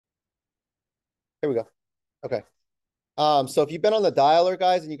Here we go. Okay. So if you've been on the dialer,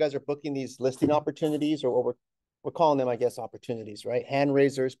 guys, and you guys are booking these listing opportunities, or what we're calling them, I guess, opportunities, right? Hand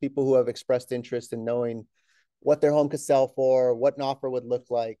raisers, people who have expressed interest in knowing what their home could sell for, what an offer would look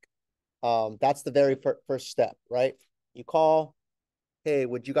like. That's the very first step, right? You call, hey,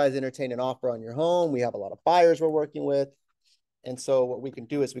 would you guys entertain an offer on your home? We have a lot of buyers we're working with. And so what we can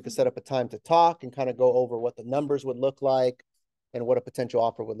do is we can set up a time to talk and kind of go over what the numbers would look like and what a potential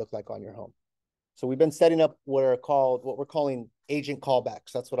offer would look like on your home. So we've been setting up what we're calling agent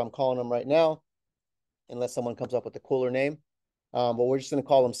callbacks. That's what I'm calling them right now, unless someone comes up with a cooler name. But we're just going to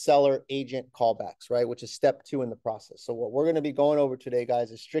call them seller agent callbacks, right? Which is step 2 in the process. So what we're going to be going over today, guys,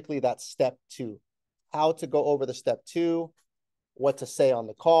 is strictly that step 2, how to go over the step 2, what to say on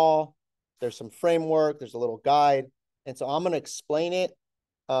the call. There's some framework, there's a little guide. And so I'm going to explain it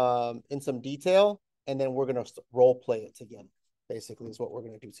in some detail, and then we're going to role play it again, basically, is what we're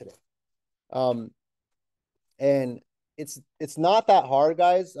going to do today. And it's not that hard,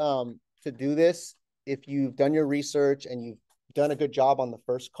 guys, to do this if you've done your research and you've done a good job on the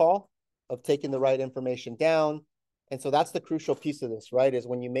first call of taking the right information down. And so that's the crucial piece of this, right? Is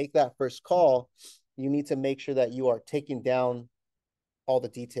when you make that first call, you need to make sure that you are taking down all the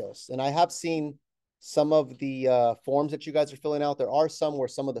details. And I have seen some of the forms that you guys are filling out. There are some where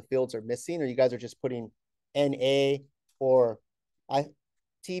some of the fields are missing, or you guys are just putting NA or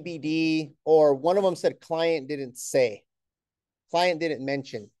TBD, or one of them said client didn't say, client didn't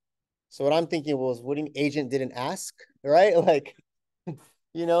mention. So what I'm thinking was, what do you mean agent didn't ask, right? Like,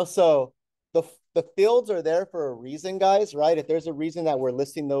 so the fields are there for a reason, guys, right? If there's a reason that we're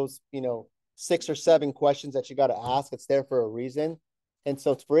listing those, 6 or 7 questions that you got to ask, it's there for a reason. And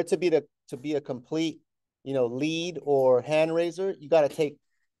so for it to be a complete, lead or hand raiser, you got to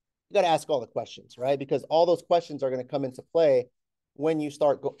ask all the questions, right? Because all those questions are going to come into play when you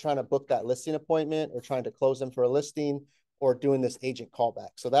start trying to book that listing appointment or trying to close them for a listing or doing this agent callback.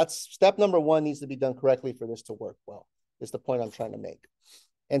 So that's step number 1, needs to be done correctly for this to work well, is the point I'm trying to make.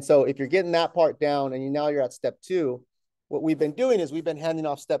 And so if you're getting that part down and now you're at step 2, what we've been doing is we've been handing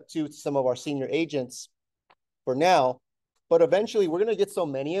off step 2 to some of our senior agents for now, but eventually we're going to get so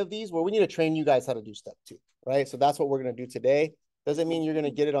many of these where we need to train you guys how to do step 2, right? So that's what we're going to do today. Doesn't mean you're going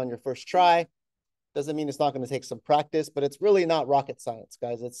to get it on your first try. Doesn't mean it's not going to take some practice, but it's really not rocket science,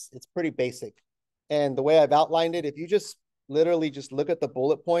 guys. It's pretty basic. And the way I've outlined it, if you just literally just look at the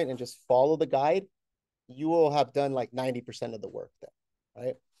bullet point and just follow the guide, you will have done like 90% of the work there,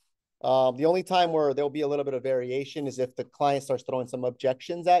 right? The only time where there'll be a little bit of variation is if the client starts throwing some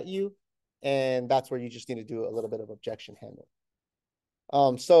objections at you, and that's where you just need to do a little bit of objection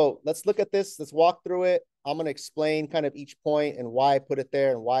handling. So let's look at this. Let's walk through it. I'm going to explain kind of each point and why I put it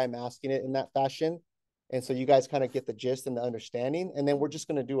there and why I'm asking it in that fashion. And so you guys kind of get the gist and the understanding. And then we're just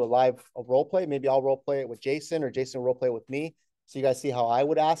going to do a role play. Maybe I'll role play it with Jason, or Jason will role play with me, so you guys see how I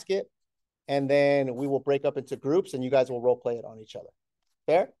would ask it. And then we will break up into groups and you guys will role play it on each other.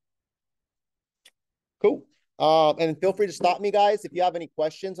 Fair? Cool. And feel free to stop me, guys, if you have any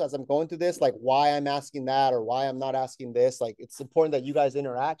questions as I'm going through this, like why I'm asking that or why I'm not asking this. Like, it's important that you guys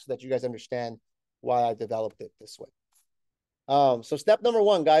interact so that you guys understand why I developed it this way. So step number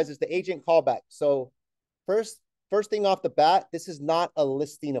 1, guys, is the agent callback. So first thing off the bat, this is not a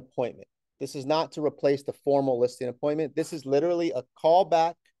listing appointment. This is not to replace the formal listing appointment. This is literally a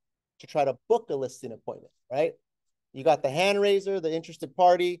callback to try to book a listing appointment, right? You got the hand raiser, the interested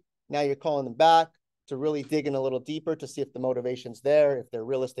party. Now you're calling them back to really dig in a little deeper to see if the motivation's there, if they're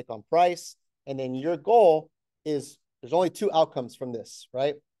realistic on price. And then your goal is, there's only 2 outcomes from this,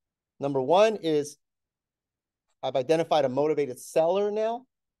 right? Number 1 is I've identified a motivated seller now.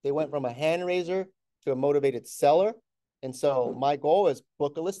 They went from a hand raiser to a motivated seller. And so my goal is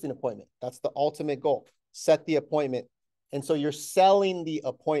book a listing appointment. That's the ultimate goal. Set the appointment. And so you're selling the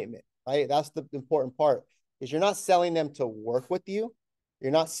appointment, right? That's the important part, is you're not selling them to work with you. You're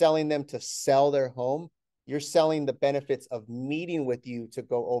not selling them to sell their home. You're selling the benefits of meeting with you to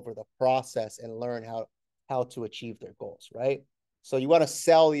go over the process and learn how to achieve their goals, right? So you want to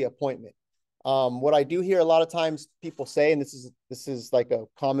sell the appointment. What I do hear a lot of times people say, and this is like a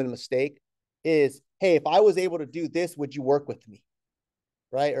common mistake, is, hey, if I was able to do this, would you work with me?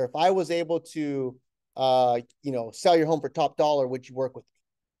 Right? Or if I was able to, sell your home for top dollar, would you work with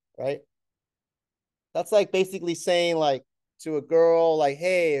me? Right? That's like basically saying, like, to a girl, like,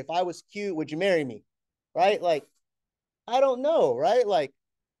 hey, if I was cute, would you marry me? Right? Like, I don't know, right? Like,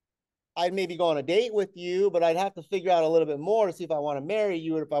 I'd maybe go on a date with you, but I'd have to figure out a little bit more to see if I want to marry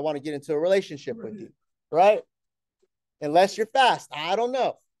you or if I want to get into a relationship with you, right? Unless you're fast, I don't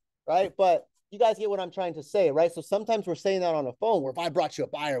know, right? But you guys get what I'm trying to say, right? So sometimes we're saying that on the phone, where if I brought you a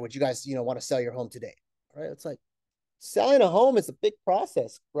buyer, would you guys, want to sell your home today? Right? It's like selling a home is a big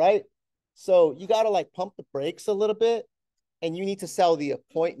process, right? So you got to like pump the brakes a little bit, and you need to sell the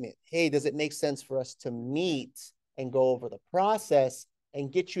appointment. Hey, does it make sense for us to meet and go over the process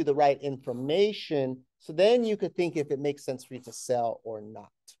and get you the right information? So then you could think if it makes sense for you to sell or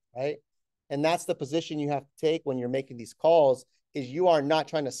not, right? And that's the position you have to take when you're making these calls, is you are not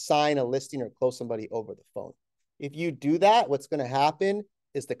trying to sign a listing or close somebody over the phone. If you do that, what's going to happen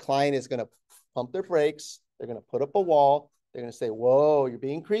is the client is going to pump their brakes. They're going to put up a wall. They're going to say, whoa, you're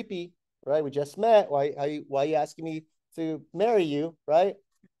being creepy, right? We just met. Why are you asking me to marry you, right?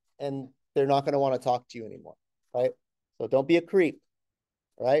 And they're not going to want to talk to you anymore, right? So don't be a creep,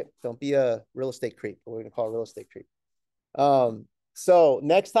 right? Don't be a real estate creep. We're going to call it real estate creep. So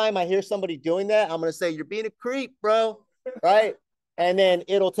next time I hear somebody doing that, I'm going to say, you're being a creep, bro, right? And then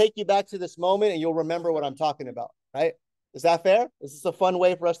it'll take you back to this moment and you'll remember what I'm talking about, right? Is that fair? Is this a fun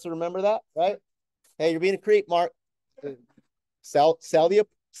way for us to remember that, right? Hey, you're being a creep, Mark. Sell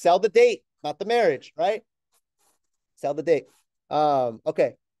the date, not the marriage, right? Sell the date.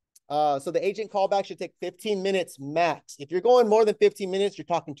 Okay. So the agent callback should take 15 minutes max. If you're going more than 15 minutes, you're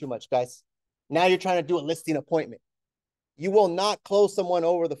talking too much, guys. Now you're trying to do a listing appointment. You will not close someone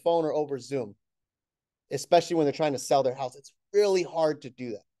over the phone or over Zoom, especially when they're trying to sell their house. It's really hard to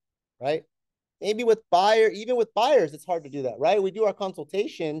do that, right? Maybe even with buyers, it's hard to do that, right? We do our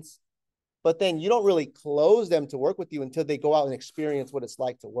consultations, but then you don't really close them to work with you until they go out and experience what it's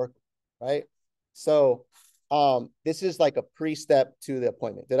like to work, right? So this is like a pre-step to the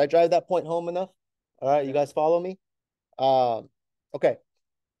appointment. Did I drive that point home enough? All right, you guys follow me? Okay.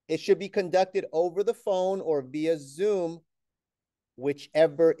 It should be conducted over the phone or via Zoom,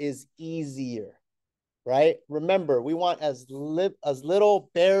 whichever is easier, right? Remember, we want as little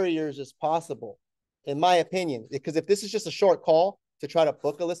barriers as possible, in my opinion, because if this is just a short call to try to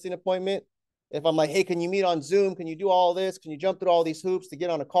book a listing appointment, if I'm like, hey, can you meet on Zoom? Can you do all this? Can you jump through all these hoops to get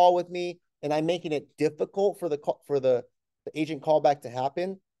on a call with me? And I'm making it difficult for the agent callback to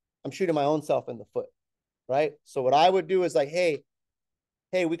happen, I'm shooting my own self in the foot, right? So what I would do is like, hey,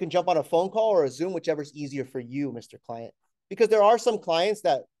 we can jump on a phone call or a Zoom, whichever's easier for you, Mr. Client. Because there are some clients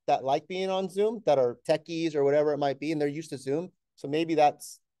that like being on Zoom, that are techies or whatever it might be, and they're used to Zoom. So maybe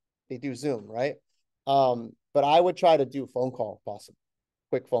they do Zoom, right? But I would try to do phone call if possible,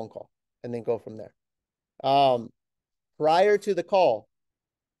 quick phone call, and then go from there. Prior to the call,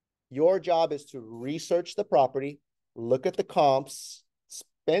 your job is to research the property, look at the comps,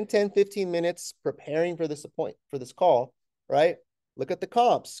 spend 10, 15 minutes preparing for this call, right? Look at the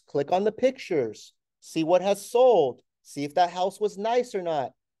comps, click on the pictures, see what has sold, see if that house was nice or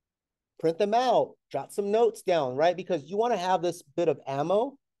not, print them out, jot some notes down, right? Because you want to have this bit of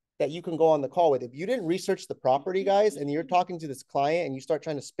ammo that you can go on the call with. If you didn't research the property, guys, and you're talking to this client and you start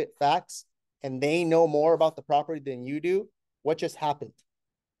trying to spit facts and they know more about the property than you do, what just happened?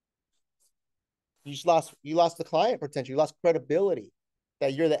 You lost the client potential. You lost credibility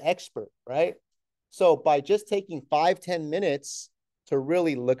that you're the expert, right? So by just taking 5-10 minutes to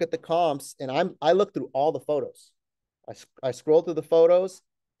really look at the comps, and I look through all the photos. I scroll through the photos,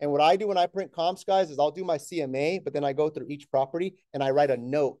 and what I do when I print comps, guys, is I'll do my CMA, but then I go through each property and I write a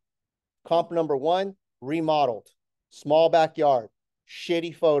note. Comp number 1, remodeled, small backyard,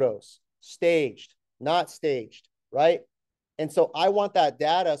 shitty photos, staged, not staged, right? And so I want that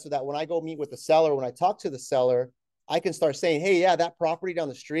data so that when I go meet with the seller, when I talk to the seller, I can start saying, hey, yeah, that property down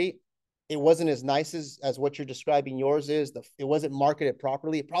the street, it wasn't as nice as what you're describing yours is. It wasn't marketed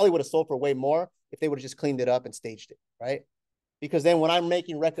properly. It probably would have sold for way more if they would have just cleaned it up and staged it, right? Because then when I'm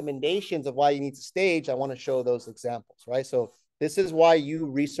making recommendations of why you need to stage, I want to show those examples, right? So this is why you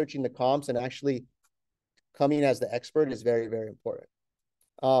researching the comps and actually coming as the expert is very, very important.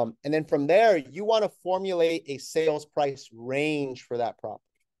 And then from there, you want to formulate a sales price range for that property.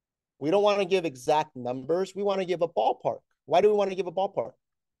 We don't want to give exact numbers. We want to give a ballpark. Why do we want to give a ballpark?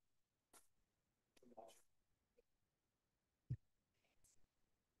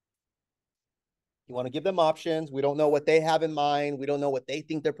 You want to give them options. We don't know what they have in mind. We don't know what they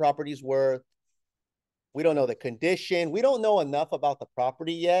think their property's worth. We don't know the condition. We don't know enough about the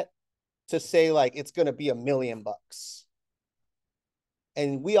property yet to say like it's going to be $1 million.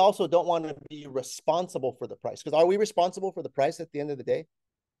 And we also don't want to be responsible for the price, because are we responsible for the price at the end of the day?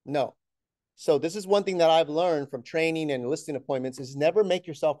 No. So this is one thing that I've learned from training and listing appointments is never make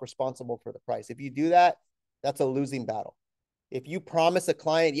yourself responsible for the price. If you do that, that's a losing battle. If you promise a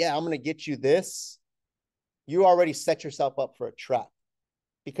client, yeah, I'm going to get you this, you already set yourself up for a trap.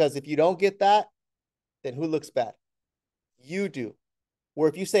 Because if you don't get that, then who looks bad? You do. Where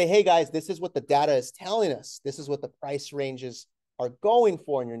if you say, hey guys, this is what the data is telling us, this is what the price ranges are going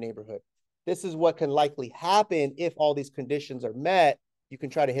for in your neighborhood. This is what can likely happen if all these conditions are met. You can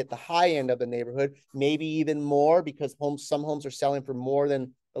try to hit the high end of the neighborhood, maybe even more because some homes are selling for more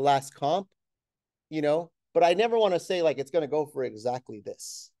than the last comp, you know, but I never want to say like it's going to go for exactly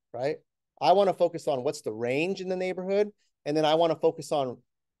this, right? I want to focus on what's the range in the neighborhood. And then I want to focus on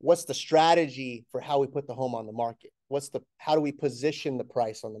what's the strategy for how we put the home on the market? How do we position the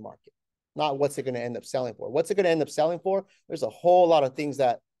price on the market? Not what's it going to end up selling for. What's it going to end up selling for? There's a whole lot of things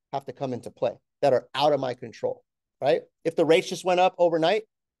that have to come into play that are out of my control, right? If the rates just went up overnight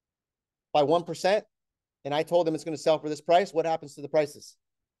by 1% and I told them it's going to sell for this price, what happens to the prices?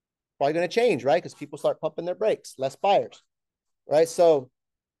 Probably going to change, right? Because people start pumping their brakes, less buyers, right? So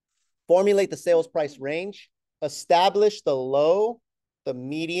formulate the sales price range, establish the low, the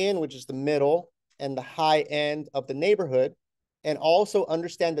median, which is the middle, and the high end of the neighborhood, and also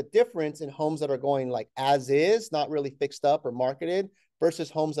understand the difference in homes that are going like as is, not really fixed up or marketed,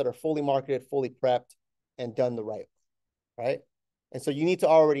 versus homes that are fully marketed, fully prepped, and done the right way, right? And so you need to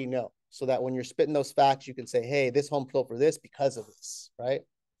already know so that when you're spitting those facts, you can say, hey, this home sold for this because of this, right?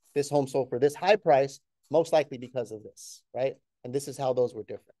 This home sold for this high price, most likely because of this, right? And this is how those were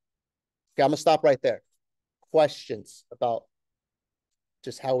different. Okay, I'm gonna stop right there. Questions about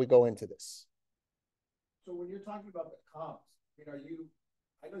just how we go into this? So when you're talking about the comps, I mean,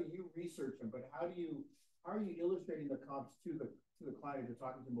 I know you research them, but how are you illustrating the comps to the client you're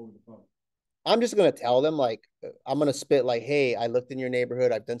talking to them over the phone? I'm just gonna tell them like I'm gonna spit like, hey, I looked in your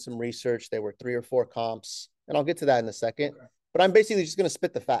neighborhood, I've done some research. There were 3 or 4 comps, and I'll get to that in a second. Okay. But I'm basically just gonna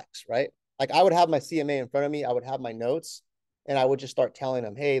spit the facts, right? Like I would have my CMA in front of me, I would have my notes, and I would just start telling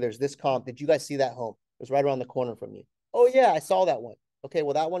them, hey, there's this comp. Did you guys see that home? It was right around the corner from you. Oh yeah, I saw that one. Okay,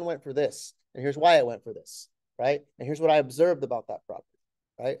 well that one went for this, and here's why it went for this, right? And here's what I observed about that property,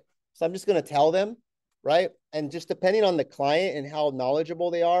 right? So I'm just gonna tell them, right? And just depending on the client and how knowledgeable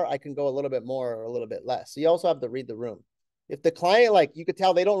they are, I can go a little bit more or a little bit less. So you also have to read the room. If the client, like you could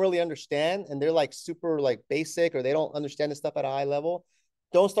tell they don't really understand and they're like super like basic or they don't understand the stuff at a high level,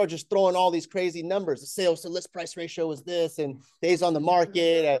 don't start just throwing all these crazy numbers. The sales to list price ratio is this and days on the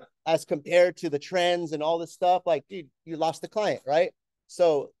market as compared to the trends and all this stuff. Like, dude, you lost the client, right?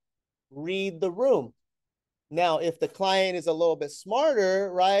 So read the room. Now, if the client is a little bit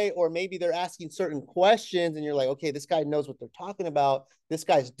smarter, right, or maybe they're asking certain questions and you're like, okay, this guy knows what they're talking about. This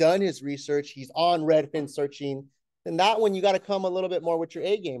guy's done his research. He's on Redfin searching. Then that one, you got to come a little bit more with your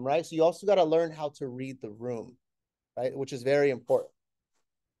A game, right? So you also got to learn how to read the room, right, which is very important.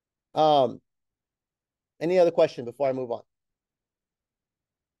 Any other question before I move on?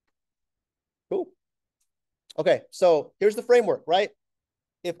 Cool. Okay, so here's the framework, right?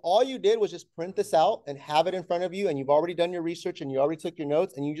 If all you did was just print this out and have it in front of you and you've already done your research and you already took your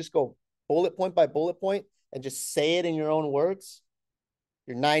notes and you just go bullet point by bullet point and just say it in your own words,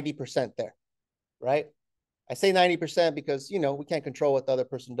 you're 90% there, right? I say 90% because, you know, we can't control what the other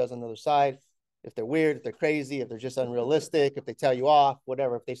person does on the other side. If they're weird, if they're crazy, if they're just unrealistic, if they tell you off,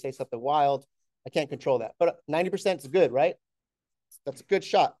 whatever, if they say something wild, I can't control that. But 90% is good, right? That's a good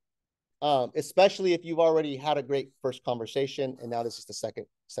shot. Especially if you've already had a great first conversation and now this is the second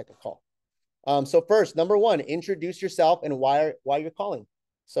call. So first, number one, introduce yourself and why you're calling.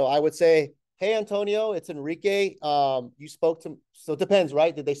 So I would say, hey, Antonio, it's Enrique. You spoke to, so it depends,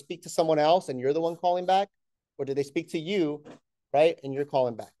 right? Did they speak to someone else and you're the one calling back? Or did they speak to you, right? And you're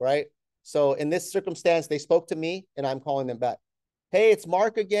calling back, right? So in this circumstance, they spoke to me and I'm calling them back. Hey, it's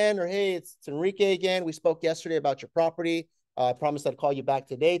Mark again, or hey, it's Enrique again. We spoke yesterday about your property. I promised I'd call you back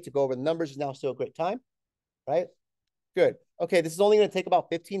today to go over the numbers. Is now still a great time, right? Good. Okay, this is only going to take about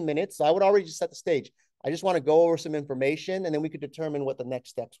 15 minutes. So I would already just set the stage. I just want to go over some information and then we could determine what the next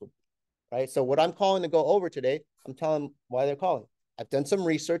steps would be, right? So what I'm calling to go over today, I'm telling them why they're calling. I've done some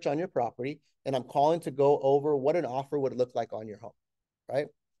research on your property and I'm calling to go over what an offer would look like on your home, right?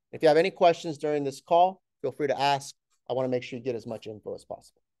 If you have any questions during this call, feel free to ask. I want to make sure you get as much info as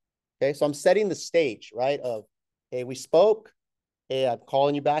possible. Okay, so I'm setting the stage, right? Of, hey, we spoke. Hey, I'm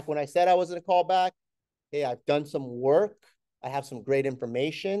calling you back when I said I was going to call back. Hey, I've done some work. I have some great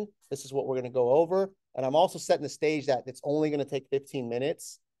information. This is what we're going to go over. And I'm also setting the stage that it's only going to take 15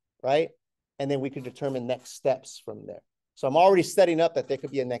 minutes, right? And then we can determine next steps from there. So I'm already setting up that there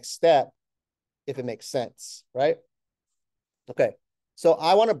could be a next step if it makes sense, right? Okay. So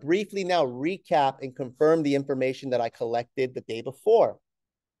I want to briefly now recap and confirm the information that I collected the day before.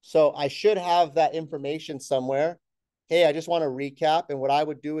 So I should have that information somewhere. Hey, I just want to recap. And what I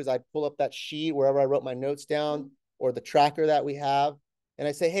would do is I'd pull up that sheet wherever I wrote my notes down or the tracker that we have. and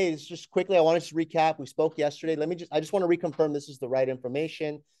I say, hey, just quickly, I want to just recap. We spoke yesterday. I just want to reconfirm this is the right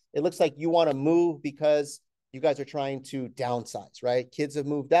information. It looks like you want to move because you guys are trying to downsize, right? Kids have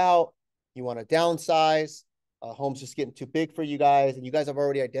moved out. You want to downsize. Home's just getting too big for you guys, and you guys have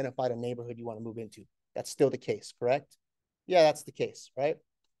already identified a neighborhood you want to move into. That's still the case, correct? Yeah, that's the case, right?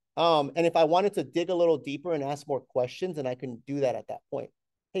 And if I wanted to dig a little deeper and ask more questions, then I can do that at that point.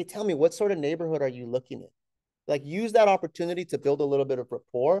 Hey, tell me, what sort of neighborhood are you looking at? Like, use that opportunity to build a little bit of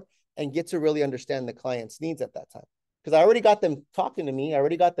rapport and get to really understand the client's needs at that time. Because I already got them talking to me, I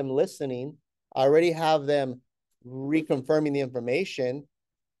already got them listening, I already have them reconfirming the information.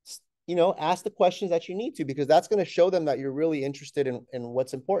 You know, ask the questions that you need to, because that's going to show them that you're really interested in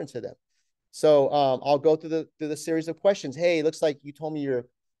what's important to them. So I'll go through the series of questions. Hey, it looks like you told me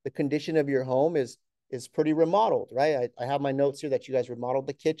the condition of your home is pretty remodeled, right? I have my notes here that you guys remodeled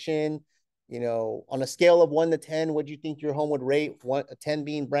the kitchen. You know, on a scale of 1 to 10, what do you think your home would rate? A 10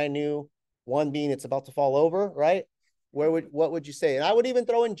 being brand new, 1 being it's about to fall over, right? What would you say? And I would even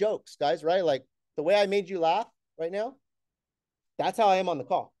throw in jokes, guys, right? Like the way I made you laugh right now, that's how I am on the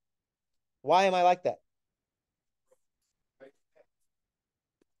call. Why am I like that?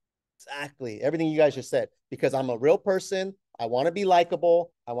 Exactly. Everything you guys just said. Because I'm a real person. I want to be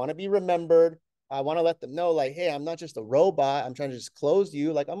likable. I want to be remembered. I want to let them know, like, hey, I'm not just a robot. I'm trying to just close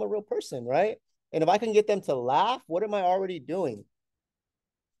you. Like, I'm a real person, right? And if I can get them to laugh, what am I already doing?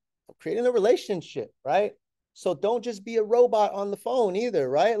 I'm creating a relationship, right? So don't just be a robot on the phone either,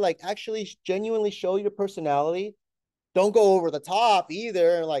 right? Like, actually genuinely show your personality. Don't go over the top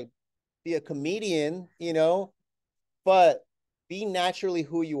either, like be a comedian, you know, but be naturally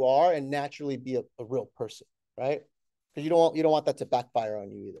who you are and naturally be a real person, right? Because you don't want that to backfire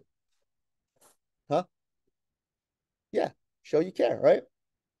on you either. Huh? Yeah. Show you care, right?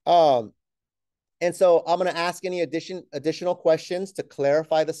 Um, and so I'm going to ask any additional questions to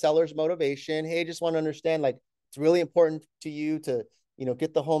clarify the seller's motivation. Hey, just want to understand, like, it's really important to you to, you know,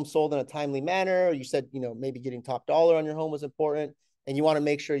 get the home sold in a timely manner. You said, you know, maybe getting top dollar on your home was important, and you want to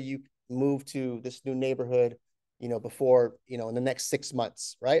make sure you move to this new neighborhood, you know, before, you know, in the next 6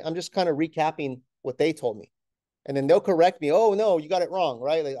 months, right? I'm just kind of recapping what they told me. And then they'll correct me. Oh, no, you got it wrong,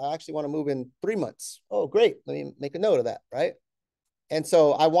 right? Like, I actually want to move in 3 months. Oh, great. Let me make a note of that, right? And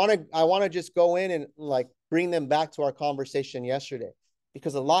so I want to just go in and like bring them back to our conversation yesterday,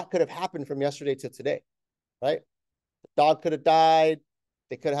 because a lot could have happened from yesterday to today, right? The dog could have died.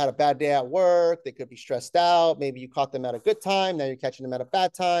 They could have had a bad day at work. They could be stressed out. Maybe you caught them at a good time. Now you're catching them at a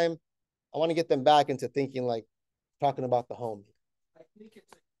bad time. I want to get them back into thinking like talking about the home. I think it's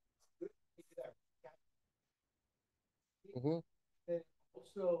a good thing that Mm-hmm. and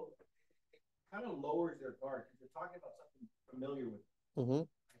also it kind of lowers their guard because you're talking about something familiar with them. Mm-hmm.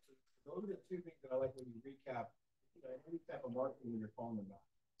 So those are the two things that I like when you recap, you know, any type of marketing when you're calling them back.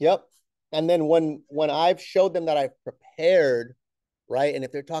 Yep. And then when I've showed them that I've prepared, right? And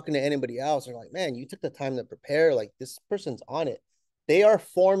if they're talking to anybody else, they're like, man, you took the time to prepare. Like, this person's on it. They are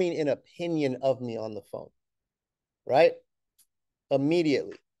forming an opinion of me on the phone, right?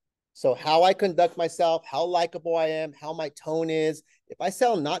 Immediately. So how I conduct myself, how likable I am, how my tone is. If I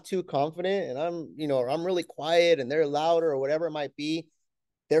sound not too confident and I'm, you know, I'm really quiet and they're louder or whatever it might be,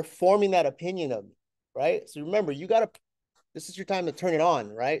 they're forming that opinion of me, right? So remember, this is your time to turn it on,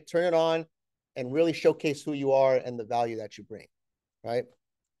 right? Turn it on and really showcase who you are and the value that you bring, right?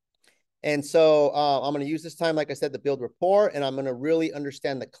 And so I'm going to use this time, like I said, to build rapport, and I'm going to really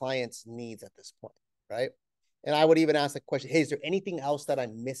understand the client's needs at this point, right? And I would even ask the question, hey, is there anything else that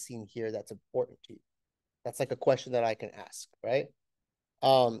I'm missing here that's important to you? That's like a question that I can ask, right?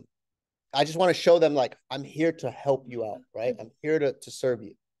 Um, I just want to show them like I'm here to help you out, right? I'm here to serve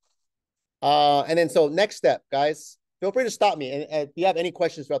you. And then so next step, guys, feel free to stop me. And if you have any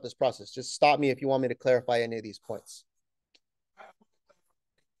questions throughout this process, just stop me if you want me to clarify any of these points.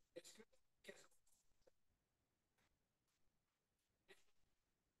 It's good because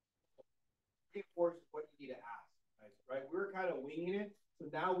it reinforces what you need to ask, right? We were kind of winging it, so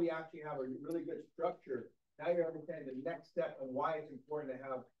now we actually have a really good structure. Now you're understanding the next step and why it's important to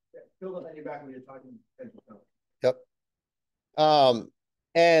have fill up on your back when you're talking to potential sellers. Yep.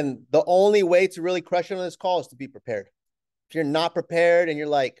 And the only way to really crush it on this call is to be prepared. If you're not prepared and you're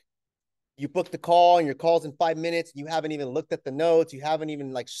like, you booked the call and your call's in 5 minutes, and you haven't even looked at the notes, you haven't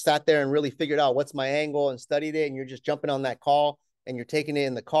even like sat there and really figured out what's my angle and studied it, and you're just jumping on that call and you're taking it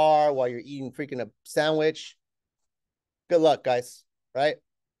in the car while you're eating freaking a sandwich. Good luck, guys, right?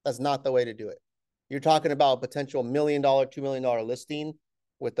 That's not the way to do it. You're talking about a potential $1 million, $2 million listing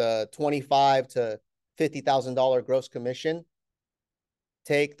with a 25 to $50,000 gross commission.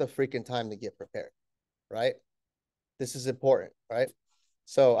 Take the freaking time to get prepared, right? This is important, right?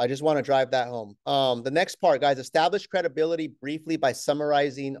 So I just want to drive that home. The next part, guys, establish credibility briefly by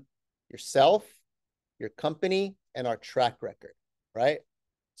summarizing yourself, your company, and our track record, right?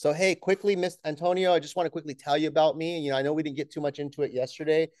 So, hey, quickly, Miss Antonio, I just want to quickly tell you about me. You know, I know we didn't get too much into it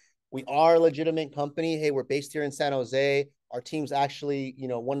yesterday. We are a legitimate company. Hey, we're based here in San Jose. Our team's actually, you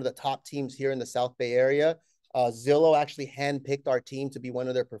know, one of the top teams here in the South Bay area. Zillow actually handpicked our team to be one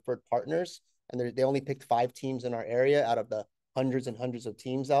of their preferred partners. And they only picked 5 teams in our area out of the hundreds and hundreds of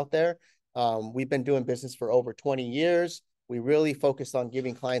teams out there. We've been doing business for over 20 years. We really focused on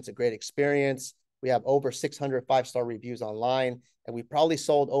giving clients a great experience. We have over 600 5-star reviews online, and we probably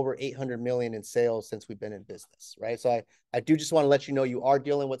sold over 800 million in sales since we've been in business, right? So I do just want to let you know you are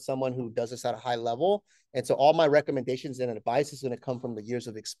dealing with someone who does this at a high level. And so all my recommendations and advice is going to come from the years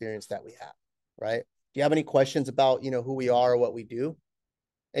of experience that we have, right? Do you have any questions about, you know, who we are or what we do?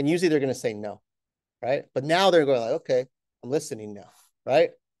 And usually they're going to say no, right? But now they're going like, okay, I'm listening now, right?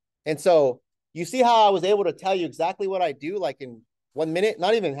 And so you see how I was able to tell you exactly what I do, like in 1 minute,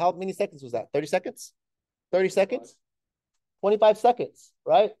 not even, how many seconds was that? 30 seconds? 30 seconds? 25 seconds,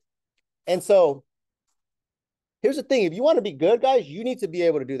 right? And so here's the thing. If you want to be good, guys, you need to be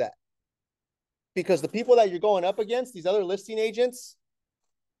able to do that. Because the people that you're going up against, these other listing agents,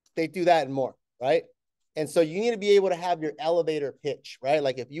 they do that and more, right? And so you need to be able to have your elevator pitch, right?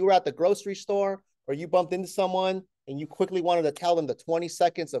 Like if you were at the grocery store or you bumped into someone and you quickly wanted to tell them the 20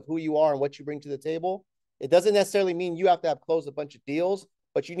 seconds of who you are and what you bring to the table, it doesn't necessarily mean you have to have closed a bunch of deals,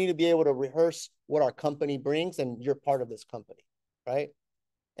 but you need to be able to rehearse what our company brings and you're part of this company, right?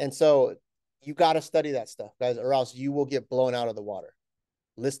 And so you got to study that stuff, guys, or else you will get blown out of the water.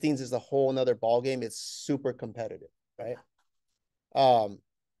 Listings is a whole nother ballgame. It's super competitive, right?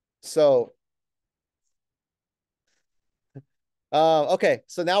 So okay,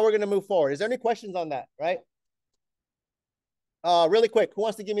 so now we're going to move forward. Is there any questions on that, right? Really quick, who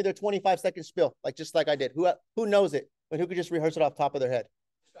wants to give me their 25-second spiel, like just like I did? Who knows it, but who could just rehearse it off the top of their head?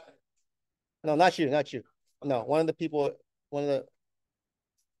 No, not you, not you. No, one of the people, one of the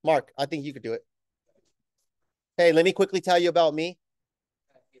Mark. I think you could do it. Hey, let me quickly tell you about me.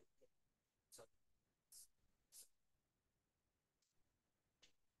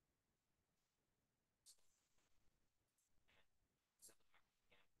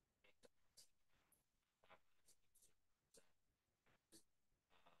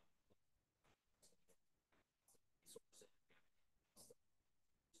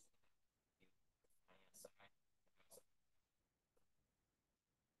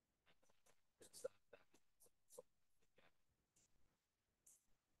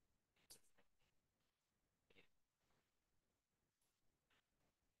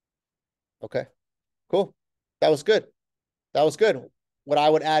 Okay, cool. That was good. That was good. What I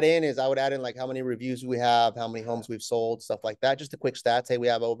would add in is I would add in like how many reviews we have, how many homes we've sold, stuff like that. Just a quick stats. Hey, we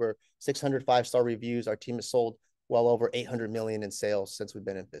have over 600 5-star reviews. Our team has sold well over 800 million in sales since we've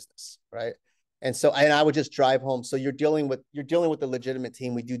been in business, right? And so, and I would just drive home. So you're dealing with the legitimate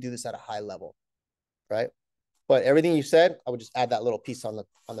team. We do this at a high level, right? But everything you said, I would just add that little piece on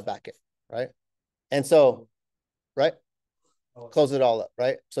the back end, right? And so, right? Close it all up,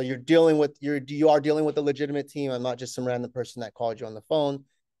 right? So you are dealing with a legitimate team. I'm not just some random person that called you on the phone.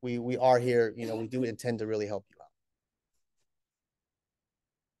 We are here, you know, we do intend to really help you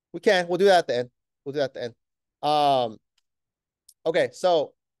out. We'll do that at the end. We'll do that at the end. Okay,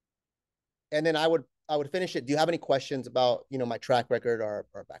 so and then I would finish it. Do you have any questions about, you know, my track record or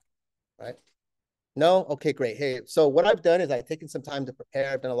back, right? No? Okay, great. Hey, so what I've done is I've taken some time to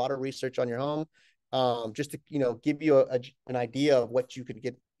prepare. I've done a lot of research on your home, just to, you know, give you an idea of what you could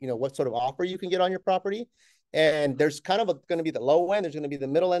get, you know, what sort of offer you can get on your property. And there's kind of going to be the low end, there's going to be the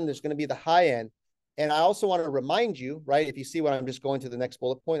middle end, there's going to be the high end. And I also want to remind you, right, if you see what I'm just going to the next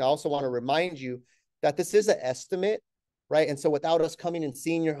bullet point, I also want to remind you that this is an estimate, right? And so without us coming and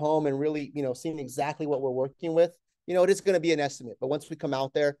seeing your home and really, you know, seeing exactly what we're working with, you know, it is going to be an estimate. But once we come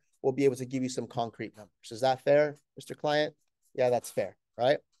out there, we'll be able to give you some concrete numbers. Is that fair, Mr. Client? Yeah, that's fair,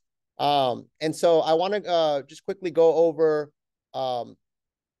 right? And so I want to just quickly go over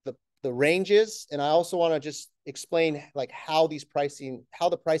the ranges, and I also want to just explain like how the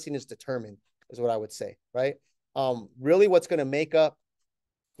pricing is determined is what I would say, right? Really what's going to make up,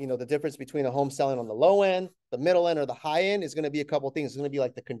 you know, the difference between a home selling on the low end, the middle end, or the high end is going to be a couple of things. It's going to be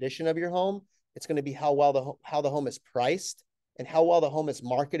like the condition of your home. It's going to be how well the home is priced and how well the home is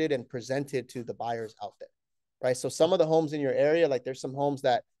marketed and presented to the buyers out there, right? So some of the homes in your area, like there's some homes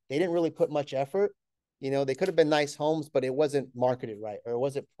that they didn't really put much effort. You know, they could have been nice homes, but it wasn't marketed right or it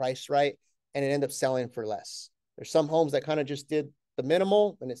wasn't priced right, and it ended up selling for less. There's some homes that kind of just did the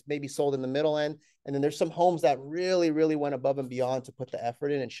minimal, and it's maybe sold in the middle end. And then there's some homes that really, really went above and beyond to put the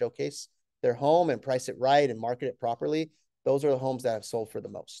effort in and showcase their home and price it right and market it properly. Those are the homes that have sold for the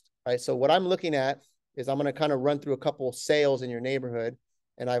most, right? So what I'm looking at is I'm going to kind of run through a couple of sales in your neighborhood,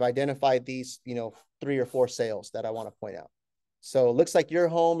 and I've identified these, 3 or 4 sales that I want to point out. So it looks like your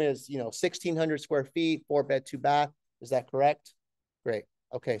home is, 1,600 square feet, 4-bed, 2-bath. Is that correct? Great.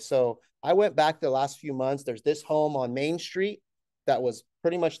 Okay, so I went back the last few months. There's this home on Main Street that was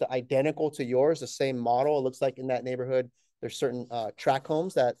pretty much the identical to yours, the same model. It looks like in that neighborhood, there's certain track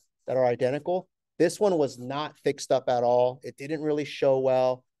homes that are identical. This one was not fixed up at all. It didn't really show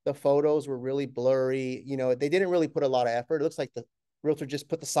well. The photos were really blurry. They didn't really put a lot of effort. It looks like the realtor just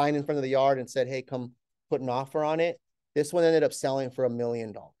put the sign in front of the yard and said, hey, come put an offer on it. This one ended up selling for $1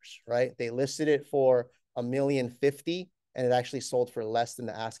 million, right? They listed it for $1,050,000, and it actually sold for less than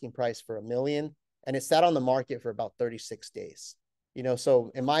the asking price for $1 million. And it sat on the market for about 36 days.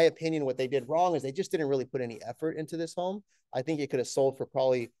 So in my opinion, what they did wrong is they just didn't really put any effort into this home. I think it could have sold for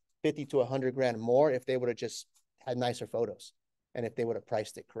probably 50 to 100 grand more if they would have just had nicer photos and if they would have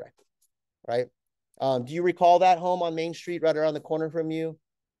priced it correctly, right? Do you recall that home on Main Street right around the corner from you?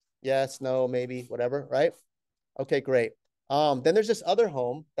 Yes, no, maybe, whatever, right? Okay, great. Then there's this other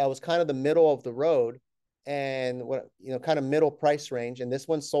home that was kind of the middle of the road and kind of middle price range. And this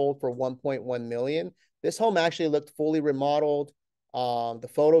one sold for 1.1 million. This home actually looked fully remodeled. The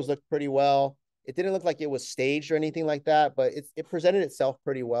photos looked pretty well. It didn't look like it was staged or anything like that, but it presented itself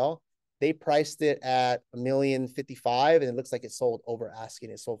pretty well. They priced it at $1,055,000, and it looks like it sold over asking.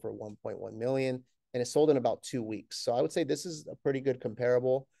 It sold for 1.1 million, and it sold in about 2 weeks. So I would say this is a pretty good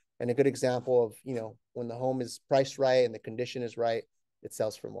comparable and a good example of, when the home is priced right and the condition is right, it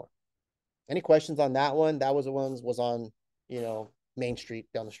sells for more. Any questions on that one? That was the one was on, Main Street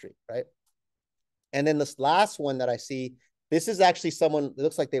down the street, right? And then this last one that I see, this is actually someone, it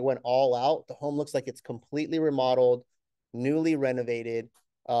looks like they went all out. The home looks like it's completely remodeled, newly renovated.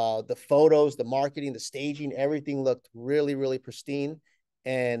 The photos, the marketing, the staging, everything looked really, really pristine.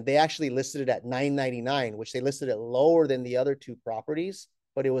 And they actually listed it at $999, which they listed it lower than the other 2 properties,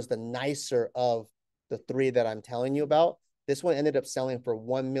 but it was the nicer of the 3 that I'm telling you about. This one ended up selling for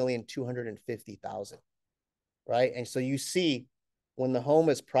 $1,250,000, right? And so you see, when the home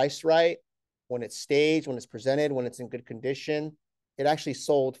is priced right, when it's staged, when it's presented, when it's in good condition, it actually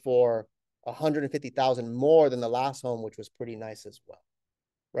sold for $150,000 more than the last home, which was pretty nice as well,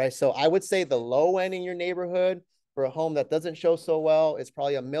 right? So I would say the low end in your neighborhood for a home that doesn't show so well is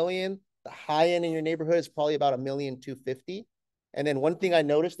probably $1 million. The high end in your neighborhood is probably about $1,250,000. And then one thing I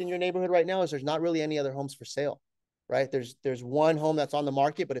noticed in your neighborhood right now is there's not really any other homes for sale, right? There's one home that's on the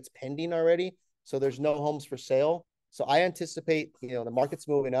market, but it's pending already. So there's no homes for sale. So I anticipate, the market's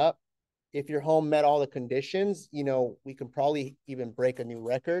moving up. If your home met all the conditions, we can probably even break a new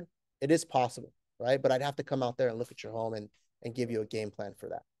record. It is possible, right? But I'd have to come out there and look at your home and give you a game plan for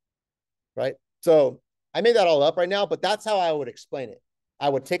that, right? So I made that all up right now, but that's how I would explain it. I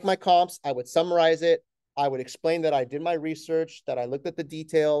would take my comps, I would summarize it, I would explain that I did my research, that I looked at the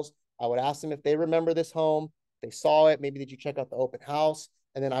details. I would ask them if they remember this home, they saw it, maybe did you check out the open house?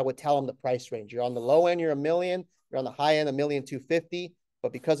 And then I would tell them the price range. You're on the low end, you're $1 million. You're on the high end, $1,250,000.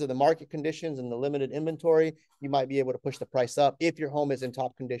 But because of the market conditions and the limited inventory, you might be able to push the price up if your home is in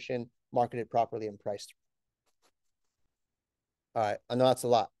top condition, marketed properly, and priced. All right, I know that's a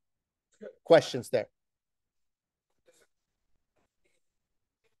lot. Questions there?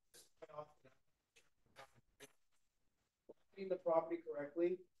 The property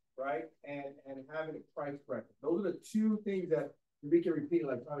correctly, right? And having it priced correctly. Those are the 2 things that Enrique repeated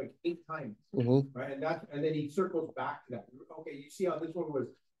like probably 8 times, right? And then he circles back to that. Okay, you see how this one was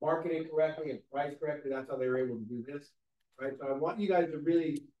marketed correctly and priced correctly. That's how they were able to do this, right? So I want you guys to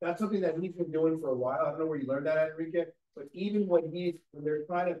really. That's something that he's been doing for a while. I don't know where you learned that at, Enrique, but even when they're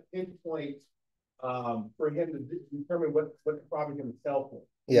trying to pinpoint for him to determine what the property's going to sell for,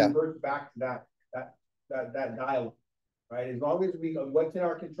 he reverts back to that dialogue. Right, as long as we what's in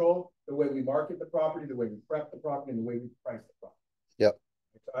our control, the way we market the property, the way we prep the property, and the way we price the property. Yep.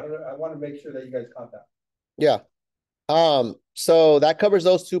 So I don't know. I want to make sure that you guys caught that. Yeah. So that covers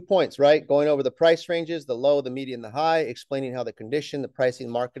those 2 points, right? Going over the price ranges, the low, the median, the high, explaining how the condition, the pricing,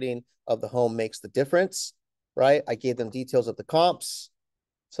 marketing of the home makes the difference, right? I gave them details of the comps.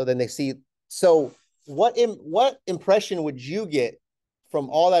 So then they see. So what impression would you get from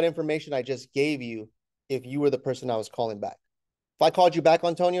all that information I just gave you if you were the person I was calling back? If I called you back,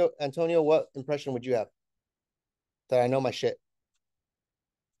 Antonio, what impression would you have? That I know my shit.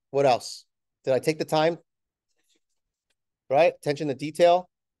 What else? Did I take the time? Right? Attention to detail.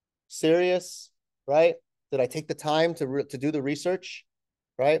 Serious, right? Did I take the time to do the research,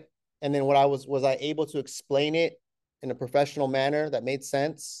 right? And then was I able to explain it in a professional manner that made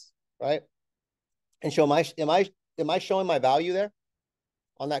sense, right? And show my am I showing my value there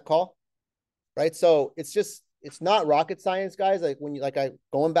on that call, right? So it's not rocket science, guys. Like when you like I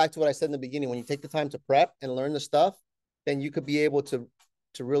going back to what I said in the beginning, when you take the time to prep and learn the stuff, then you could be able to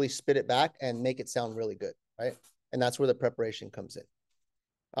really spit it back and make it sound really good, right? And that's where the preparation comes in.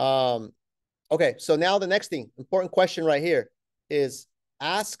 Okay, so now the next thing, important question right here is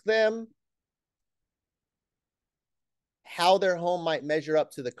ask them how their home might measure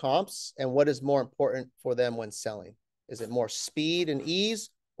up to the comps and what is more important for them when selling. Is it more speed and ease,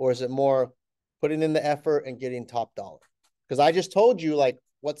 or is it more putting in the effort and getting top dollar? Because I just told you like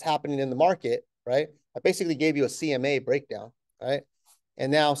what's happening in the market, right? I basically gave you a CMA breakdown, right?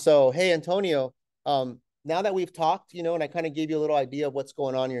 And now, so hey, Antonio, now that we've talked, and I kind of gave you a little idea of what's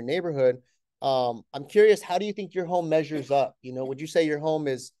going on in your neighborhood, I'm curious, how do you think your home measures up? Would you say your home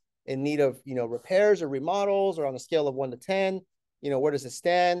is in need of, repairs or remodels, or on a scale of 1 to 10, where does it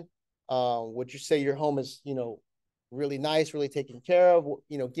stand? Would you say your home is, really nice, really taken care of?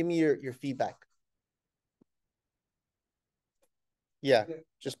 Give me your feedback. Yeah,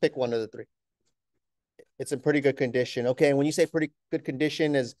 just pick one of the three. It's in pretty good condition. Okay, and when you say pretty good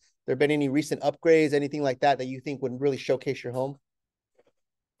condition, has there been any recent upgrades, anything like that you think would really showcase your home?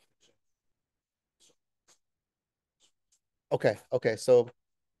 Okay, so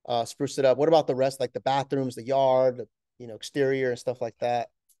spruce it up. What about the rest, like the bathrooms, the yard, exterior and stuff like that?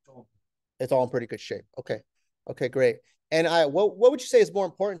 It's all in pretty good shape. Okay, great. And what would you say is more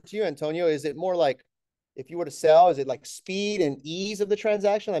important to you, Antonio? Is it more like, if you were to sell, is it like speed and ease of the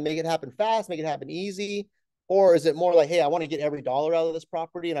transaction, like make it happen fast, make it happen easy? Or is it more like, hey, I want to get every dollar out of this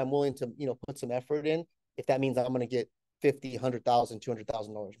property and I'm willing to, put some effort in if that means I'm going to get 50, 100,000,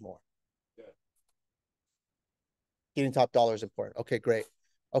 $200,000 more? Yeah. Getting top dollar is important. Okay, great.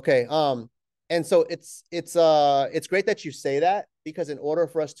 Okay. And so it's great that you say that, because in order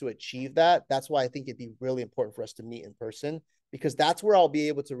for us to achieve that, that's why I think it'd be really important for us to meet in person, because that's where I'll be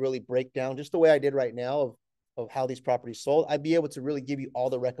able to really break down, just the way I did right now, of how these properties sold. I'd be able to really give you all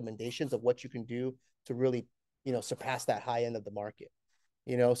the recommendations of what you can do to really, surpass that high end of the market.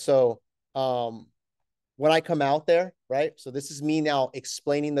 So when I come out there, right? So this is me now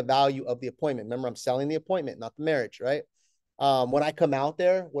explaining the value of the appointment. Remember, I'm selling the appointment, not the marriage, right? When I come out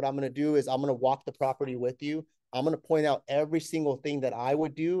there, what I'm going to do is I'm going to walk the property with you. I'm going to point out every single thing that I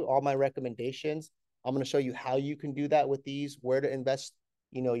would do, all my recommendations. I'm going to show you how you can do that with these, where to invest,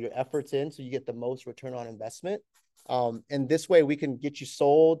 your efforts so you get the most return on investment. And this way we can get you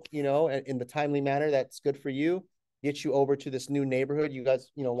sold, in the timely manner that's good for you, get you over to this new neighborhood. You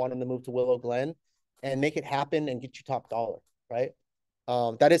guys, wanting to move to Willow Glen, and make it happen and get you top dollar, right?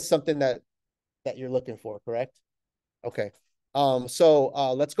 That is something that you're looking for, correct? Okay.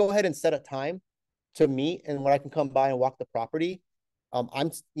 So let's go ahead and set a time to meet, and when I can come by and walk the property.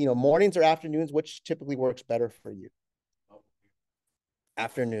 I'm, mornings or afternoons, which typically works better for you?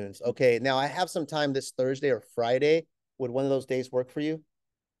 Afternoons. Okay. Now I have some time this Thursday or Friday. Would one of those days work for you?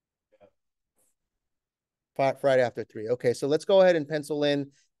 Friday after 3. Okay. So let's go ahead and pencil in.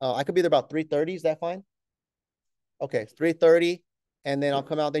 I could be there about 3:30. Is that fine? Okay. 3:30. And then I'll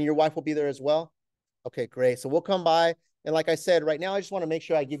come out. Then your wife will be there as well. Okay, great. So we'll come by. And like I said, right now, I just want to make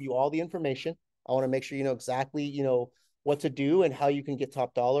sure I give you all the information. I want to make sure you know exactly, what to do and how you can get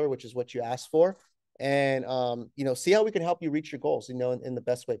top dollar, which is what you asked for. And, see how we can help you reach your goals, in the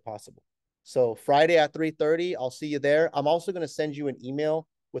best way possible. So Friday at 3:30, I'll see you there. I'm also going to send you an email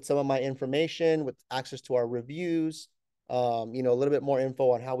with some of my information, with access to our reviews, a little bit more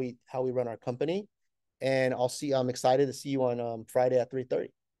info on how we run our company. And I'm excited to see you on Friday at 3:30.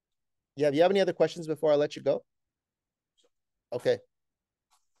 Yeah. Do you have any other questions before I let you go? Okay,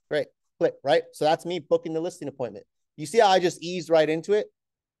 great. Click, right? So that's me booking the listing appointment. You see how I just eased right into it?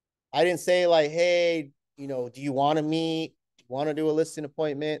 I didn't say like, hey, do you want to meet? Do you want to do a listing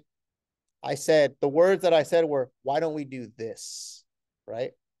appointment? I said, the words that I said were, why don't we do this?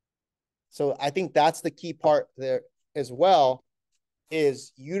 Right? So I think that's the key part there as well,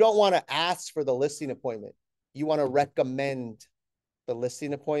 is you don't want to ask for the listing appointment. You want to recommend the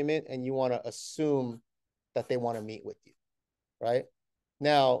listing appointment, and you want to assume that they want to meet with you, right?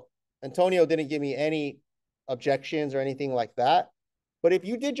 Now, Antonio didn't give me any objections or anything like that. But if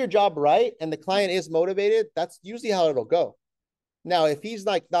you did your job right and the client is motivated, that's usually how it'll go. Now, if he's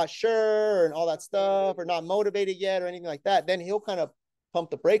like not sure and all that stuff, or not motivated yet or anything like that, then he'll kind of pump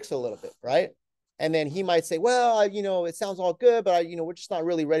the brakes a little bit, right? And then he might say, well, it sounds all good, but we're just not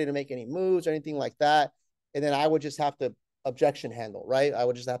really ready to make any moves or anything like that. And then I would just have to objection handle, right? I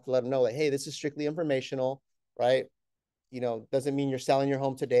would just have to let them know, like, hey, this is strictly informational, right? Doesn't mean you're selling your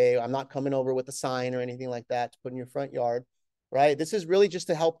home today. I'm not coming over with a sign or anything like that to put in your front yard, right? This is really just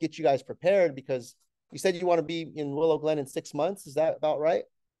to help get you guys prepared, because you said you want to be in Willow Glen in 6 months. Is that about right?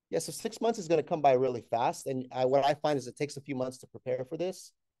 Yeah, so 6 months is going to come by really fast. And what I find is it takes a few months to prepare for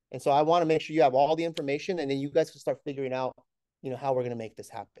this. And so I want to make sure you have all the information, and then you guys can start figuring out, how we're going to make this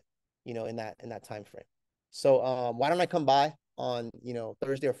happen, in that time frame. So why don't I come by on,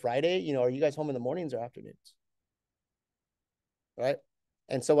 Thursday or Friday? Are you guys home in the mornings or afternoons? Right.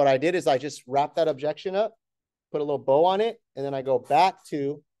 And so what I did is I just wrapped that objection up, put a little bow on it, and then I go back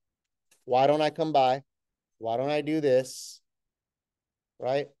to, why don't I come by? Why don't I do this?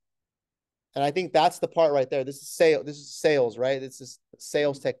 Right. And I think that's the part right there. This is sale. This is sales, right? This is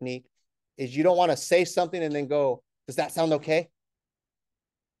sales technique. Is you don't want to say something and then go, does that sound okay?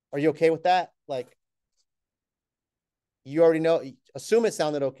 Are you okay with that? Like, you already know, assume it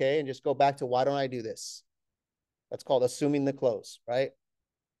sounded okay, and just go back to, why don't I do this? That's called assuming the close, right?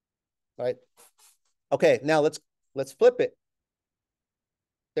 Right. Okay, now let's flip it.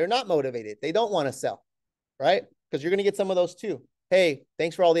 They're not motivated. They don't want to sell, right? Because you're going to get some of those too. Hey,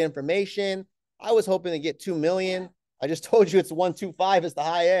 thanks for all the information. I was hoping to get 2 million. I just told you it's 125 is the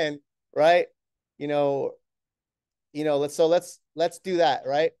high end, right? You know, let's do that,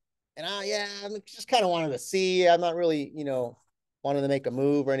 right? And I just kind of wanted to see. I'm not really, wanting to make a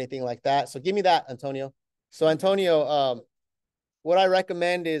move or anything like that. So give me that, Antonio. So Antonio, what I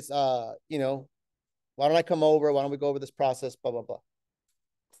recommend is, why don't I come over? Why don't we go over this process? Blah blah blah.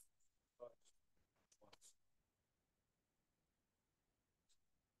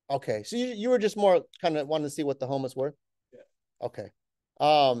 Okay, so you were just more kind of wanting to see what the home is worth. Yeah. Okay.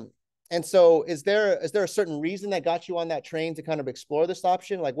 Um, and so is there a certain reason that got you on that train to kind of explore this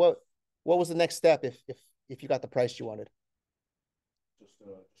option? Like what was the next step if you got the price you wanted? Just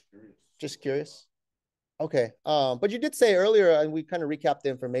curious. Just curious. Okay. But you did say earlier, and we kind of recapped the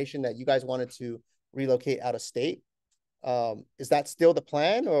information, that you guys wanted to relocate out of state. Is that still the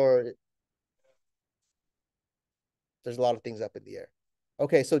plan, or there's a lot of things up in the air?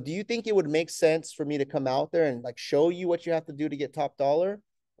 Okay, so do you think it would make sense for me to come out there and like show you what you have to do to get top dollar,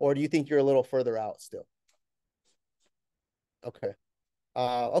 or do you think you're a little further out still? Okay.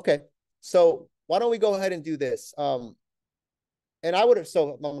 Okay. So why don't we go ahead and do this? And I would have,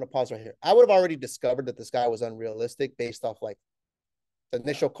 so I'm going to pause right here. I would have already discovered that this guy was unrealistic based off like the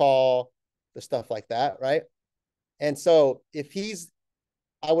initial call, the stuff like that, right? And so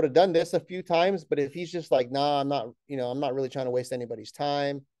I would have done this a few times, but if he's just like, nah, I'm not really trying to waste anybody's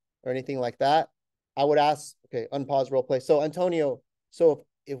time or anything like that, I would ask, okay, unpause role play. So Antonio, so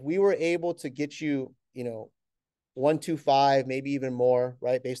if we were able to get you, 125, maybe even more,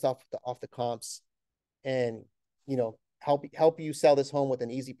 right, based off the comps, and help you sell this home with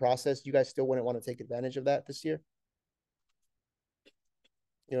an easy process, you guys still wouldn't want to take advantage of that this year?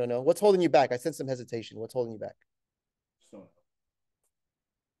 You don't know what's holding you back? I sense some hesitation. What's holding you back? So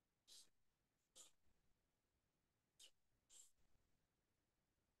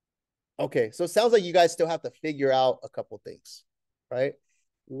okay, so it sounds like you guys still have to figure out a couple things, right?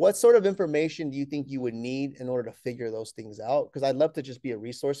 What sort of information do you think you would need in order to figure those things out? Because I'd love to just be a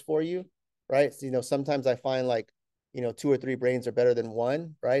resource for you, right? So, sometimes I find like, two or three brains are better than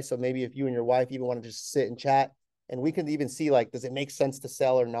one, right? So maybe if you and your wife even want to just sit and chat, and we can even see like, does it make sense to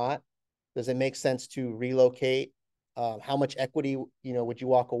sell or not? Does it make sense to relocate? How much equity, would you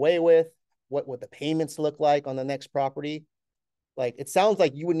walk away with? What would the payments look like on the next property? Like, it sounds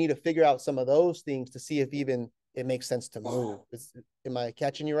like you would need to figure out some of those things to see if even it makes sense to move. Am I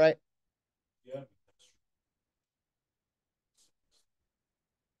catching you right? Yeah.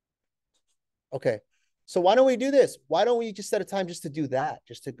 Okay. So why don't we do this? Why don't we just set a time just to do that,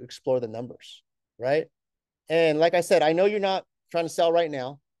 just to explore the numbers, right? And like I said, I know you're not trying to sell right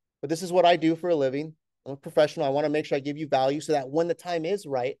now, but this is what I do for a living. I'm a professional. I want to make sure I give you value so that when the time is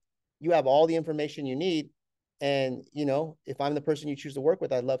right, you have all the information you need. And, if I'm the person you choose to work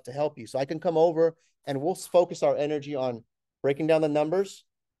with, I'd love to help you. So I can come over and we'll focus our energy on breaking down the numbers,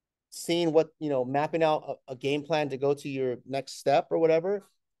 seeing what, mapping out a game plan to go to your next step or whatever,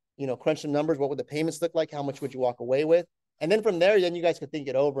 crunch some numbers. What would the payments look like? How much would you walk away with? And then from there, then you guys could think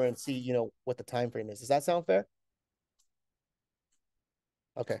it over and see, what the time frame is. Does that sound fair?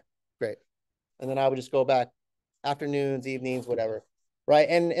 Okay, great. And then I would just go back afternoons, evenings, whatever. Right.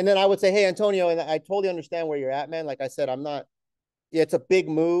 And then I would say, hey, Antonio, and I totally understand where you're at, man. Like I said, I'm not, yeah, it's a big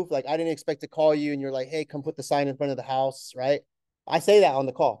move. Like I didn't expect to call you and you're like, hey, come put the sign in front of the house. Right. I say that on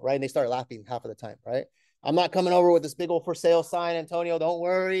the call, right? And they start laughing half of the time, right? I'm not coming over with this big old for sale sign, Antonio. Don't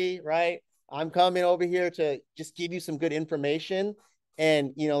worry, right? I'm coming over here to just give you some good information.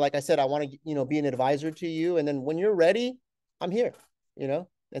 And, like I said, I want to, be an advisor to you. And then when you're ready, I'm here,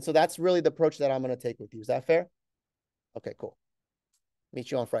 And so that's really the approach that I'm going to take with you. Is that fair? Okay, cool.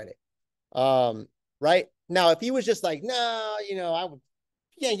 Meet you on Friday. Right now, if he was just like, no, you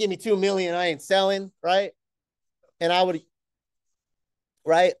can't give me 2 million, I ain't selling, right? And I would,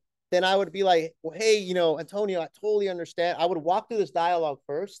 right? Then I would be like, well, hey, Antonio, I totally understand. I would walk through this dialogue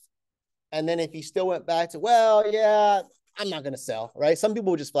first. And then if he still went back to, well, yeah, I'm not going to sell, right? Some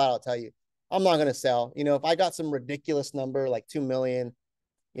people would just flat out tell you, I'm not going to sell. If I got some ridiculous number like 2 million,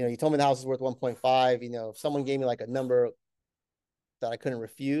 you told me the house is worth 1.5, if someone gave me like a number that I couldn't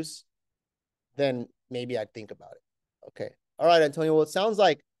refuse, then maybe I'd think about it. Okay. All right, Antonio. Well, it sounds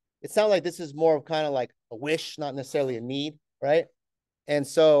like this is more of kind of like a wish, not necessarily a need, right? And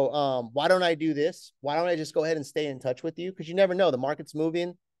so why don't I do this? Why don't I just go ahead and stay in touch with you? Because you never know. The market's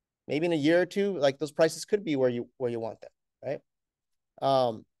moving. Maybe in a year or two, like those prices could be where you want them, right?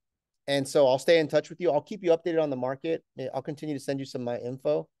 And so I'll stay in touch with you. I'll keep you updated on the market. I'll continue to send you some of my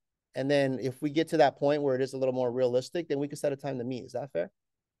info. And then if we get to that point where it is a little more realistic, then we can set a time to meet. Is that fair?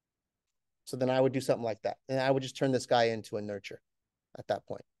 So then I would do something like that. And I would just turn this guy into a nurture at that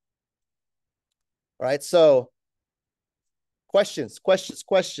point. All right. So questions.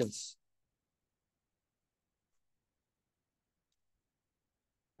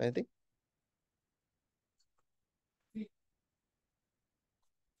 Anything?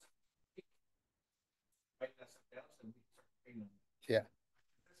 Yeah.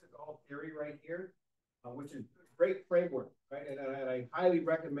 This is all theory right here, which is great framework, right? And I highly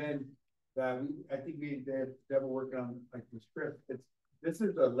recommend that I think they're working on like the script. This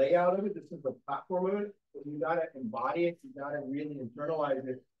is the layout of it. This is the platform of it. But you got to embody it. You got to really internalize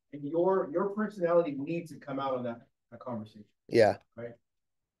it. And your personality needs to come out on that conversation. Yeah. Right.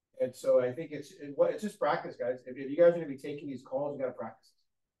 And so I think it's just practice, guys. If you guys are going to be taking these calls, you got to practice.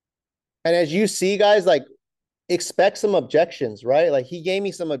 And as you see, guys, like expect some objections, right? Like he gave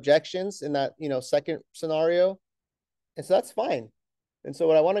me some objections in that, second scenario. And so that's fine. And so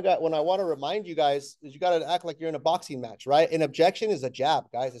what I want to remind you guys is you got to act like you're in a boxing match, right? An objection is a jab,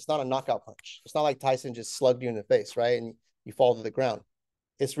 guys. It's not a knockout punch. It's not like Tyson just slugged you in the face, right? And you fall to the ground.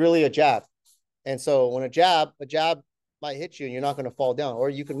 It's really a jab. And so when a jab might hit you and you're not going to fall down, or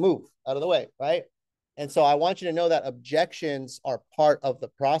you can move out of the way, right? And so I want you to know that objections are part of the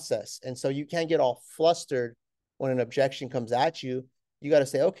process. And so you can't get all flustered when an objection comes at you. You got to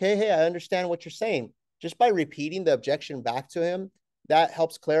say, okay, hey, I understand what you're saying. Just by repeating the objection back to him, that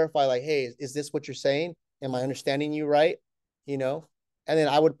helps clarify, like, hey, is this what you're saying? Am I understanding you right? And then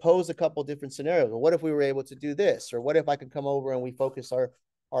I would pose a couple different scenarios. Well, what if we were able to do this? Or what if I could come over and we focus our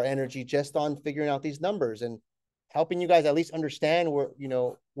energy just on figuring out these numbers and helping you guys at least understand where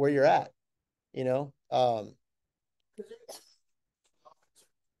you're at,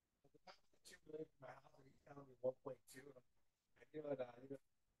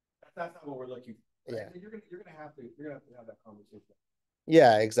 That's not what we're looking for. Yeah. You're gonna have to have that conversation.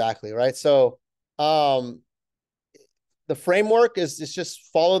 Yeah, exactly. Right. So the framework is just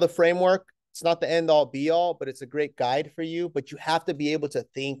follow the framework. It's not the end all be all, but it's a great guide for you. But you have to be able to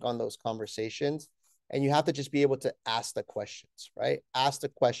think on those conversations, and you have to just be able to ask the questions, right? Ask the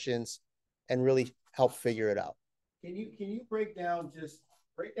questions and really help figure it out. Can you break down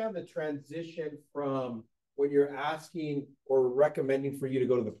the transition from when you're asking or recommending for you to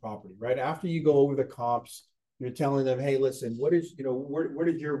go to the property, right? After you go over the comps, you're telling them, hey, listen, what is, where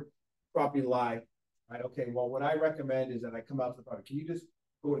did your property lie? Right. Okay. Well, what I recommend is that I come out to the property. Can you just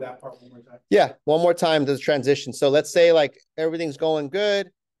go over that part one more time? Yeah. One more time, the transition. So let's say like everything's going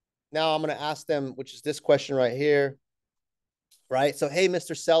good. Now I'm going to ask them, which is this question right here. Right. So, hey,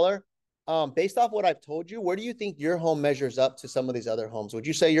 Mr. Seller, based off what I've told you, where do you think your home measures up to some of these other homes? Would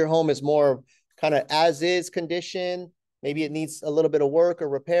you say your home is more kind of as is condition? Maybe it needs a little bit of work or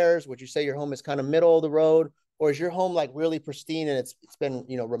repairs. Would you say your home is kind of middle of the road, or is your home like really pristine and it's been,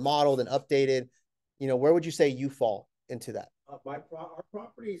 remodeled and updated? Where would you say you fall into that? Our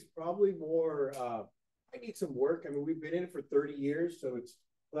property is probably more, I need some work. I mean, we've been in it for 30 years, so it's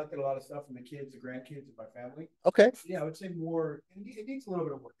collected a lot of stuff from the kids, the grandkids, and my family. Okay. Yeah, I would say more. It needs a little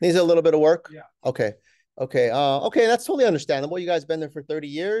bit of work. Needs a little bit of work? Yeah. Okay. Okay. Okay. That's totally understandable. You guys been there for 30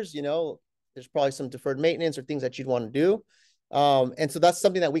 years, there's probably some deferred maintenance or things that you'd want to do. And so that's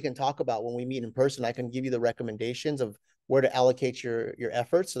something that we can talk about when we meet in person. I can give you the recommendations of where to allocate your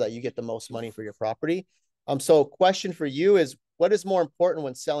efforts so that you get the most money for your property. So question for you is, what is more important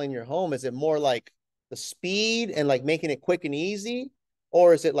when selling your home? Is it more like the speed and like making it quick and easy?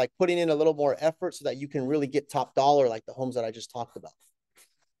 Or is it like putting in a little more effort so that you can really get top dollar like the homes that I just talked about?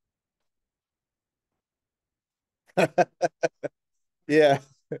 Yeah.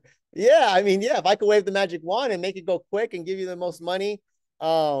 Yeah, I mean, yeah, if I could wave the magic wand and make it go quick and give you the most money,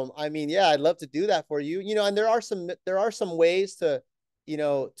 I mean, yeah, I'd love to do that for you. You know, and there are some ways to,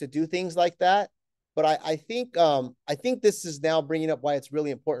 to do things like that. But I think this is now bringing up why it's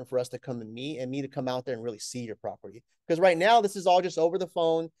really important for us to come and meet and me to come out there and really see your property. Because right now this is all just over the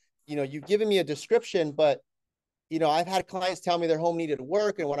phone. You've given me a description, but I've had clients tell me their home needed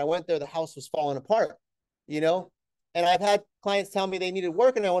work, and when I went there, the house was falling apart. You know, and I've had clients tell me they needed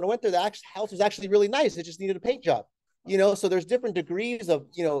work, and when I went there, the house was actually really nice. It just needed a paint job. So there's different degrees of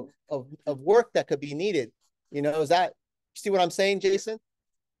of work that could be needed. Is that see what I'm saying, Jason?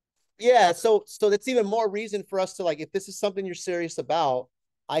 Yeah, so that's even more reason for us to, like, if this is something you're serious about,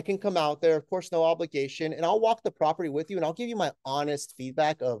 I can come out there, of course, no obligation, and I'll walk the property with you and I'll give you my honest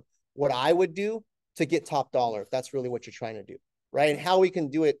feedback of what I would do to get top dollar if that's really what you're trying to do, right? And how we can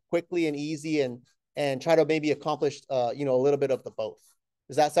do it quickly and easy and try to maybe accomplish a little bit of the both.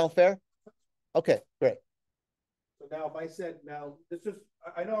 Does that sound fair? Okay, great. So now if I said, now this is,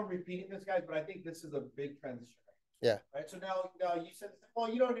 I know I'm repeating this, guys, but I think this is a big transition. Yeah. Right. So now you said, well,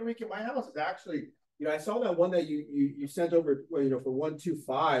 Enrique, my house is actually, I saw that one that you sent over, well, for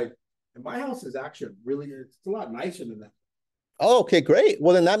 125, and my house is actually really, it's a lot nicer than that. Oh, okay, great.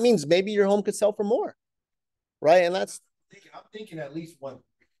 Well, then that means maybe your home could sell for more, right? And I'm thinking at least one.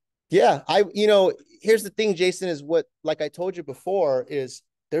 Yeah, here's the thing, Jason, is what, like I told you before, is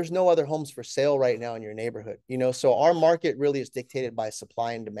there's no other homes for sale right now in your neighborhood. So our market really is dictated by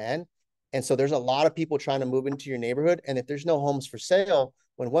supply and demand. And so there's a lot of people trying to move into your neighborhood. And if there's no homes for sale,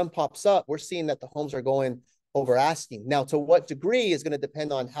 when one pops up, we're seeing that the homes are going over asking. Now, to what degree is going to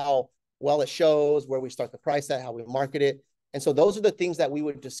depend on how well it shows, where we start the price at, how we market it. And so those are the things that we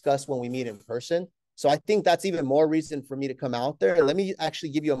would discuss when we meet in person. So I think that's even more reason for me to come out there. Let me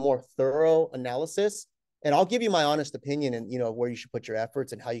actually give you a more thorough analysis, and I'll give you my honest opinion and where you should put your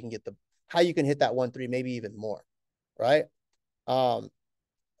efforts and how you can hit that 1-3, maybe even more, right? Um,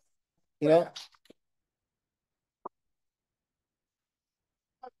 you know,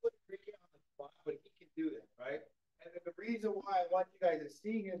 But he can do this, right? And the reason why I want you guys to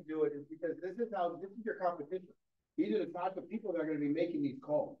see him do it is because this is your competition. These are the type of people that are going to be making these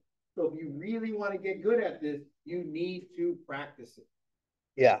calls. So if you really want to get good at this, you need to practice it.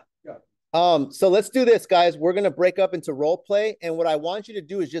 Yeah. Yeah. So let's do this, guys. We're gonna break up into role play, and what I want you to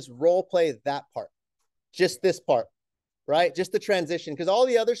do is just role play that part, just this part, right? Just the transition, because all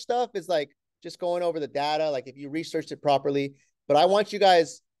the other stuff is like just going over the data, like if you researched it properly. But I want you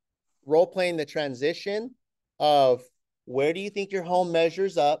guys role playing the transition of where do you think your home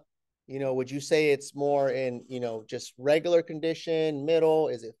measures up? Would you say it's more in, just regular condition, middle?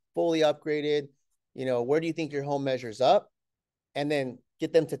 Is it fully upgraded? Where do you think your home measures up? And then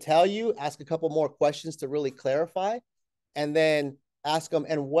get them to tell you, ask a couple more questions to really clarify, and then ask them,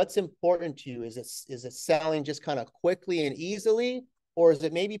 and what's important to you? Is it selling just kind of quickly and easily, or is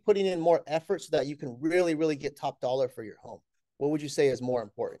it maybe putting in more effort so that you can really, really get top dollar for your home? What would you say is more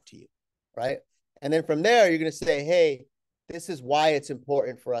important to you, right? And then from there, you're going to say, hey, this is why it's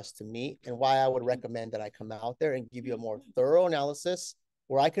important for us to meet and why I would recommend that I come out there and give you a more thorough analysis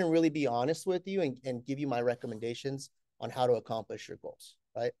where I can really be honest with you and give you my recommendations on how to accomplish your goals,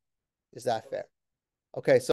 right? Is that fair? Okay, so